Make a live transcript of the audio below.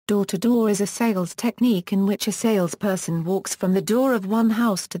Door-to-door is a sales technique in which a salesperson walks from the door of one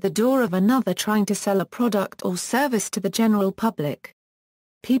house to the door of another trying to sell a product or service to the general public.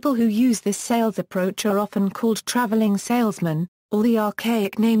 People who use this sales approach are often called traveling salesmen, or the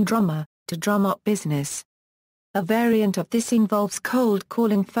archaic name drummer, to drum up business. A variant of this involves cold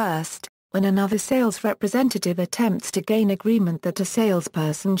calling first, when another sales representative attempts to gain agreement that a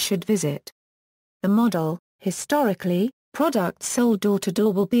salesperson should visit. The model, historically, products sold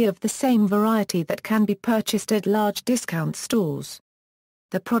door-to-door will be of the same variety that can be purchased at large discount stores.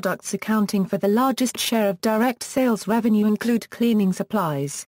 The products accounting for the largest share of direct sales revenue include cleaning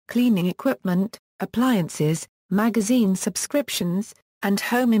supplies, cleaning equipment, appliances, magazine subscriptions, and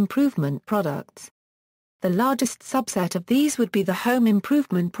home improvement products. The largest subset of these would be the home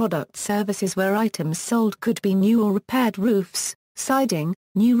improvement product services, where items sold could be new or repaired roofs, siding,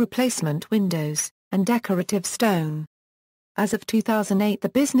 new replacement windows, and decorative stone. As of 2008, the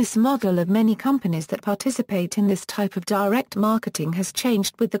business model of many companies that participate in this type of direct marketing has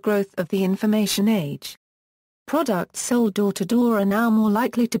changed with the growth of the information age. Products sold door-to-door are now more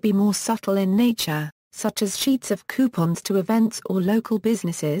likely to be more subtle in nature, such as sheets of coupons to events or local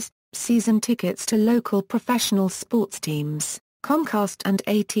businesses, season tickets to local professional sports teams. Comcast and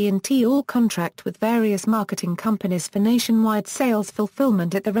AT&T all contract with various marketing companies for nationwide sales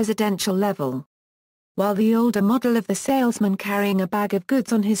fulfillment at the residential level. While the older model of the salesman carrying a bag of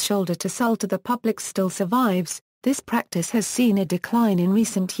goods on his shoulder to sell to the public still survives, this practice has seen a decline in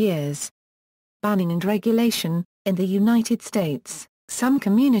recent years. Banning and regulation. In the United States, some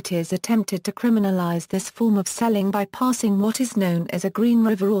communities attempted to criminalize this form of selling by passing what is known as a Green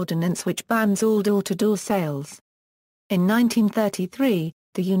River Ordinance, which bans all door-to-door sales. In 1933,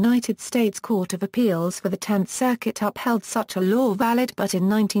 the United States Court of Appeals for the Tenth Circuit upheld such a law valid, but in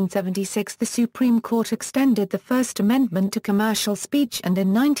 1976 the Supreme Court extended the First Amendment to commercial speech, and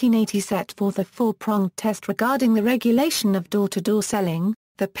in 1980 set forth a four-pronged test regarding the regulation of door-to-door selling.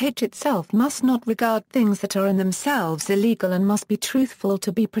 The pitch itself must not regard things that are in themselves illegal and must be truthful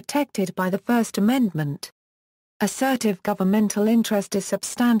to be protected by the First Amendment. Assertive governmental interest is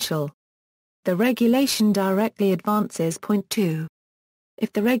substantial. The regulation directly advances point 2.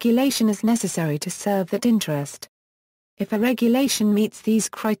 If the regulation is necessary to serve that interest. If a regulation meets these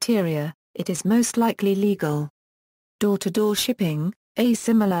criteria, it is most likely legal. Door-to-door shipping. A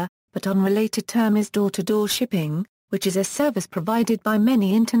similar, but unrelated term is door-to-door shipping, which is a service provided by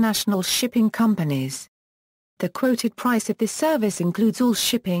many international shipping companies. The quoted price of this service includes all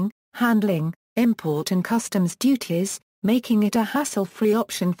shipping, handling, import and customs duties, making it a hassle-free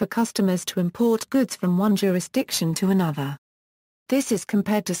option for customers to import goods from one jurisdiction to another. This is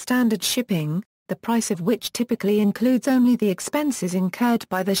compared to standard shipping, the price of which typically includes only the expenses incurred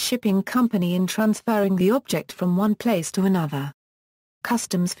by the shipping company in transferring the object from one place to another.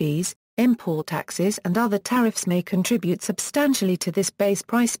 Customs fees, import taxes and other tariffs may contribute substantially to this base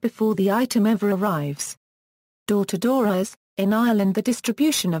price before the item ever arrives. Door-to-doorers. In Ireland, the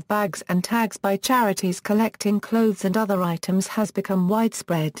distribution of bags and tags by charities collecting clothes and other items has become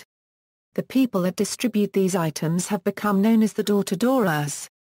widespread. The people that distribute these items have become known as the door-to-doorers.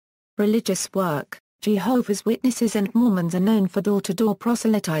 Religious work. Jehovah's Witnesses and Mormons are known for door-to-door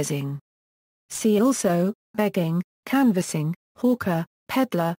proselytizing. See also, begging, canvassing, hawker,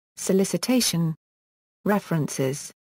 peddler, solicitation. References.